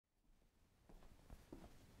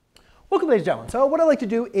Welcome, ladies and gentlemen. So what I'd like to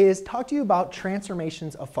do is talk to you about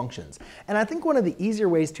transformations of functions. And I think one of the easier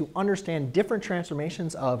ways to understand different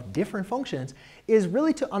transformations of different functions is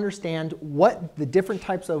really to understand what the different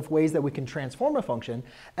types of ways that we can transform a function,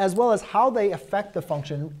 as well as how they affect the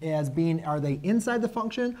function as being, are they inside the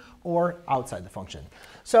function or outside the function?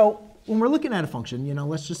 So when we're looking at a function,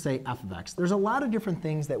 let's just say f of x, there's a lot of different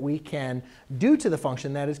things that we can do to the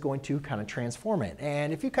function that is going to kind of transform it.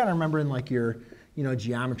 And if you kind of remember in like your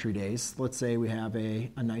geometry days, let's say we have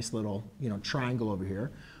a nice little triangle over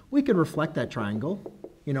here. We could reflect that triangle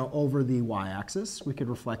over the y-axis. We could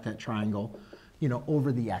reflect that triangle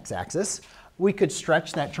over the x-axis. We could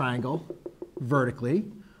stretch that triangle vertically.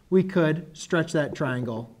 We could stretch that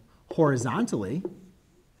triangle horizontally,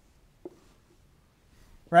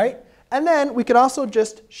 right? And then we could also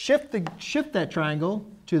just shift that triangle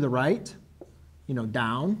to the right,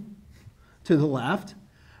 down, to the left,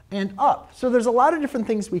 and up. So there's a lot of different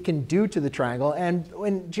things we can do to the triangle. And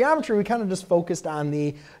in geometry, we kind of just focused on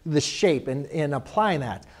the shape and applying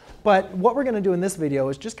that. But what we're going to do in this video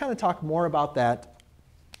is just kind of talk more about that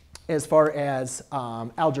as far as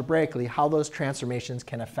algebraically, how those transformations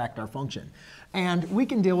can affect our function. And we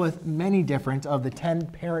can deal with many different of the 10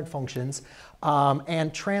 parent functions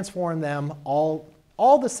and transform them all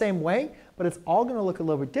the same way, but it's all going to look a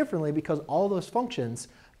little bit differently because all those functions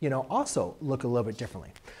also look a little bit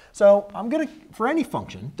differently. So I'm going to, for any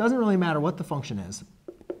function, doesn't really matter what the function is,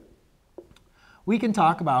 we can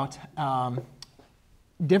talk about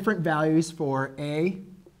different values for a,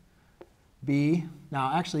 b.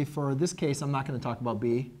 Now, actually, for this case, I'm not going to talk about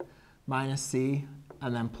b, minus c,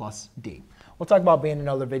 and then plus d. We'll talk about b in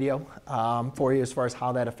another video for you as far as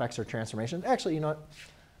how that affects our transformation. Actually, you know what?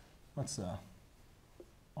 Let's,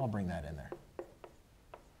 I'll bring that in there.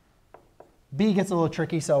 B gets a little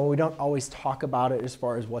tricky, so we don't always talk about it as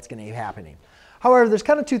far as what's going to be happening. However, there's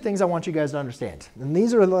kind of two things I want you guys to understand. And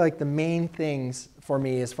these are like the main things for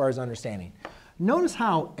me as far as understanding. Notice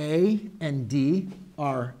how A and D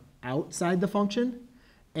are outside the function,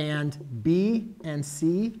 and B and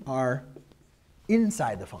C are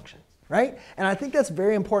inside the function, right? And I think that's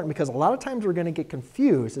very important because a lot of times we're going to get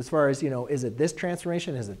confused as far as, is it this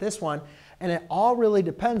transformation, is it this one? And it all really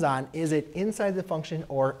depends on, is it inside the function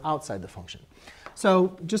or outside the function?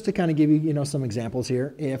 So just to kind of give you, some examples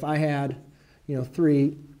here, if I had,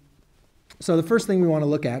 3, so the first thing we want to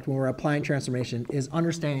look at when we're applying transformation is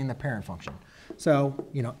understanding the parent function. So,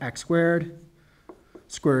 x squared,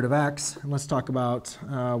 square root of x. And let's talk about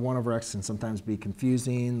 1 over x can sometimes be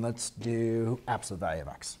confusing. Let's do absolute value of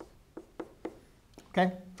x.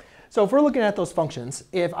 OK? So if we're looking at those functions,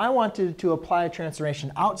 if I wanted to apply a transformation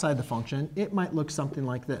outside the function, it might look something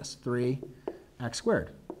like this, 3x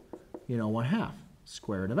squared, 1/2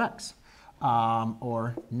 square root of x,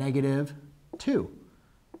 or negative 2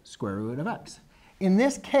 square root of x. In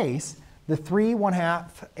this case, the 3,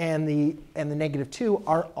 1/2, and the negative 2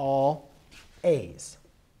 are all a's.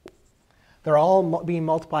 They're all being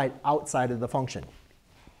multiplied outside of the function.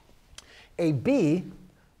 A b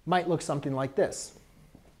might look something like this.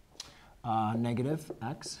 Negative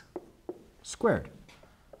x squared,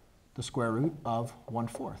 the square root of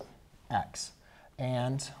 1/4 x.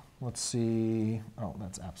 And let's see, oh,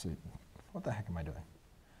 that's absolute. What the heck am I doing?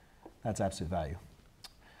 That's absolute value.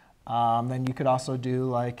 Then you could also do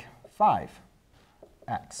like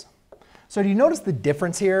 5x. So do you notice the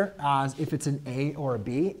difference here if it's an a or a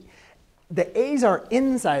b? The a's are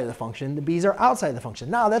inside of the function, the b's are outside the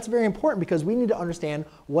function. Now, that's very important because we need to understand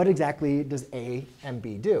what exactly does a and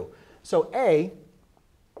b do. So a,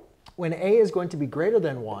 when a is going to be greater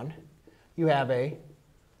than 1, you have a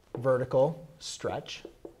vertical stretch.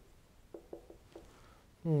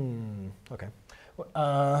 OK.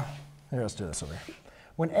 Here, let's do this over here.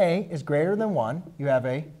 When a is greater than 1, you have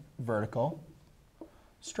a vertical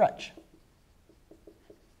stretch.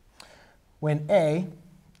 When a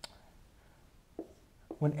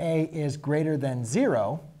is greater than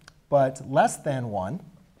 0, but less than 1,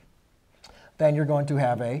 then you're going to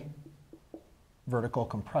have a vertical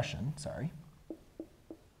compression, sorry.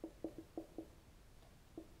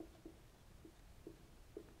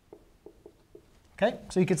 OK,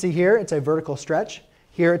 so you can see here it's a vertical stretch.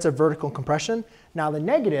 Here it's a vertical compression. Now the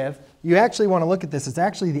negative, you actually want to look at this. It's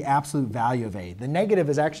actually the absolute value of a. The negative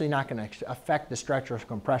is actually not going to affect the stretch or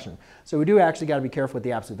compression. So we do actually got to be careful with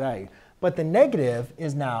the absolute value. But the negative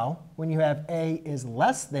is now when you have a is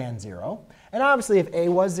less than 0. And obviously, if a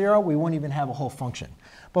was 0, we wouldn't even have a whole function.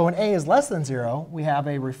 But when a is less than 0, we have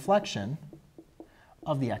a reflection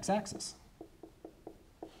of the x-axis.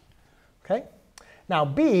 OK? Now,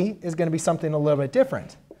 b is going to be something a little bit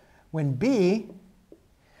different. When b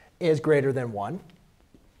is greater than 1,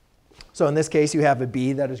 So in this case, you have a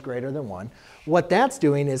b that is greater than 1. What that's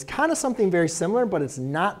doing is kind of something very similar, but it's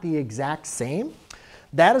not the exact same.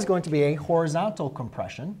 That is going to be a horizontal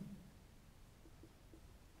compression.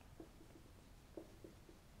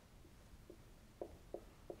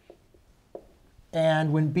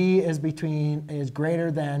 And when b is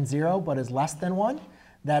greater than 0 but is less than 1,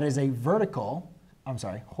 that is a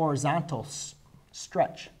horizontal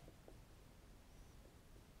stretch.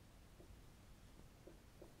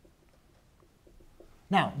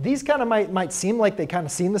 Now, these kind of might seem like they kind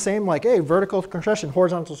of seem the same, like, hey, vertical compression,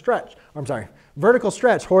 horizontal stretch. Vertical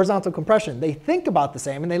stretch, horizontal compression. They think about the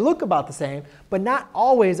same and they look about the same, but not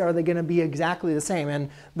always are they going to be exactly the same. And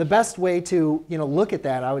the best way to look at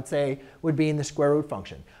that, I would say, would be in the square root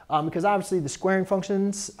function. Because obviously the squaring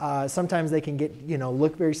functions, sometimes they can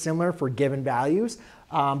look very similar for given values.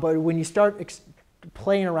 But when you start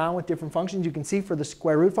playing around with different functions, you can see for the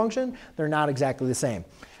square root function, they're not exactly the same.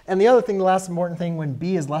 And the other thing, the last important thing, when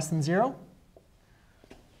b is less than 0,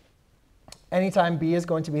 anytime b is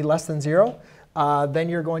going to be less than 0, then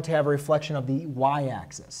you're going to have a reflection of the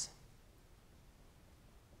y-axis.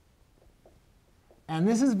 And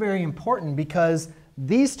this is very important because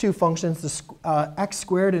these two functions, x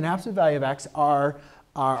squared and absolute value of x, are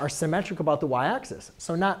symmetric about the y-axis.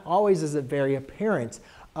 So not always is it very apparent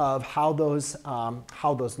of how those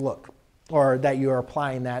look, or that you are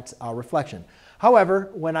applying that reflection. However,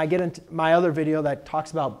 when I get into my other video that talks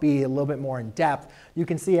about b a little bit more in depth, you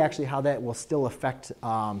can see actually how that will still affect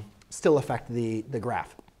the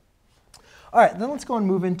graph. All right, then let's go and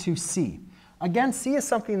move into c. Again, c is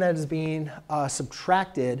something that is being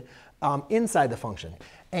subtracted inside the function.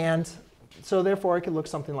 And so therefore, it could look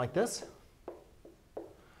something like this.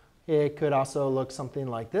 It could also look something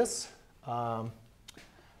like this,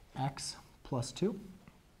 x plus 2.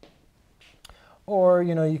 Or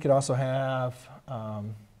you could also have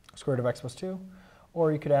square root of x plus 2.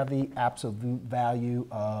 Or you could have the absolute value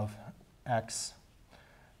of x,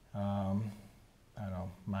 I don't know,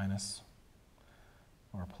 minus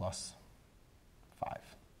or plus 5.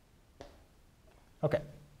 OK,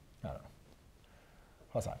 I don't know,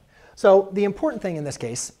 plus 5. So the important thing in this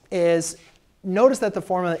case is notice that the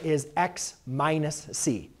formula is x minus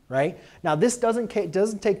c. Right? Now, this doesn't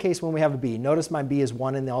take case when we have a b. Notice my b is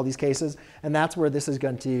 1 in all these cases, and that's where this is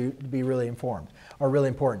going to be really important. But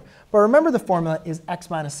remember the formula is x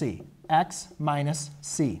minus c, x minus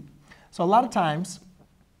c. So a lot of times,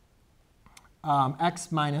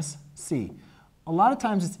 x minus c. A lot of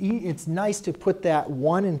times it's nice to put that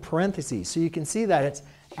 1 in parentheses. So you can see that it's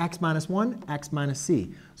x minus 1, x minus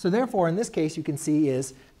c. So therefore, in this case, you can see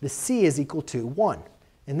is the c is equal to 1.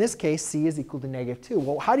 In this case, c is equal to negative 2.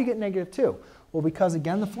 Well, how do you get negative 2? Well, because,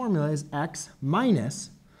 again, the formula is x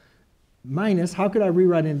minus, how could I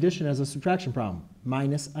rewrite an addition as a subtraction problem?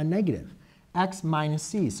 Minus a negative. X minus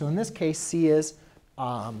c. So in this case, c is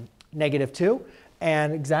negative 2.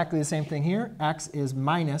 And exactly the same thing here. X is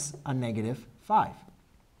minus a negative 5.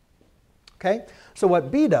 OK? So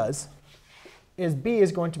what b does is b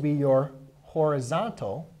is going to be your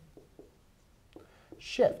horizontal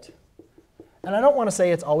shift. And I don't want to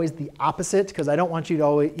say it's always the opposite, because I don't want you to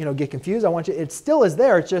always get confused. It still is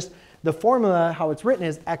there. It's just the formula, how it's written,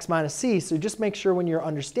 is x minus c. So just make sure when you're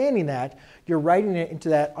understanding that, you're writing it into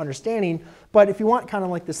that understanding. But if you want kind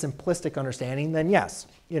of like the simplistic understanding, then yes.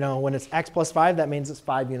 When it's x plus 5, that means it's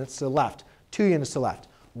 5 units to the left, 2 units to the left,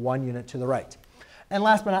 1 unit to the right. And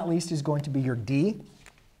last but not least is going to be your d.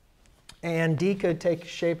 And d could take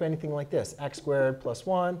shape anything like this, x squared plus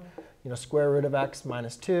 1, square root of x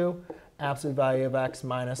minus 2. Absolute value of x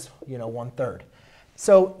minus 1/3.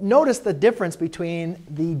 So notice the difference between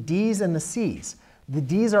the d's and the c's. The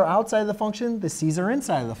d's are outside of the function. The c's are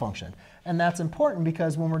inside of the function. And that's important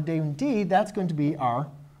because when we're doing d, that's going to be our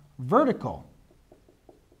vertical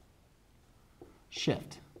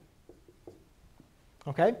shift.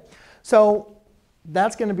 OK? So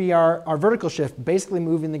that's going to be our vertical shift, basically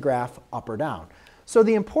moving the graph up or down. So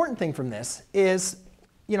the important thing from this is,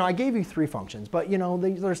 I gave you 3 functions, but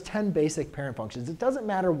there's 10 basic parent functions. It doesn't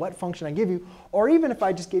matter what function I give you, or even if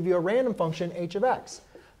I just give you a random function, h of x.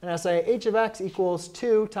 And I say h of x equals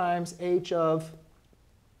 2 times h of,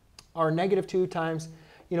 or negative 2 times,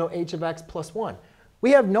 h of x plus 1.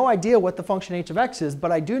 We have no idea what the function h of x is,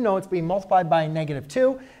 but I do know it's being multiplied by negative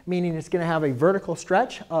 2, meaning it's going to have a vertical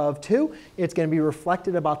stretch of 2. It's going to be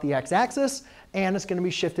reflected about the x-axis, and it's going to be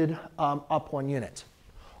shifted up 1 unit.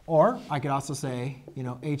 Or I could also say,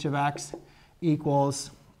 h of x equals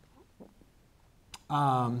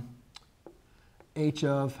h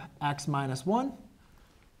of x minus 1.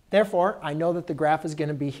 Therefore, I know that the graph is going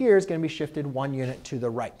to be here, is going to be shifted 1 unit to the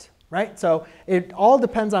right. right? So it all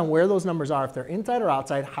depends on where those numbers are, if they're inside or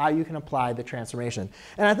outside, how you can apply the transformation.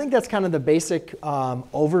 And I think that's kind of the basic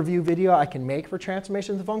overview video I can make for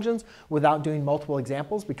transformations of functions without doing multiple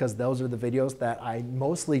examples, because those are the videos that I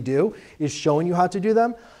mostly do, is showing you how to do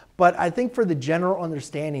them. But I think for the general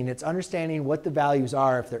understanding, it's understanding what the values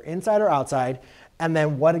are, if they're inside or outside, and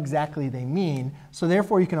then what exactly they mean. So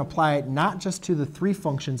therefore, you can apply it not just to the 3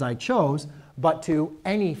 functions I chose, but to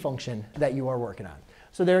any function that you are working on.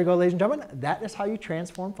 So there you go, ladies and gentlemen. That is how you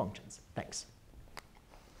transform functions. Thanks.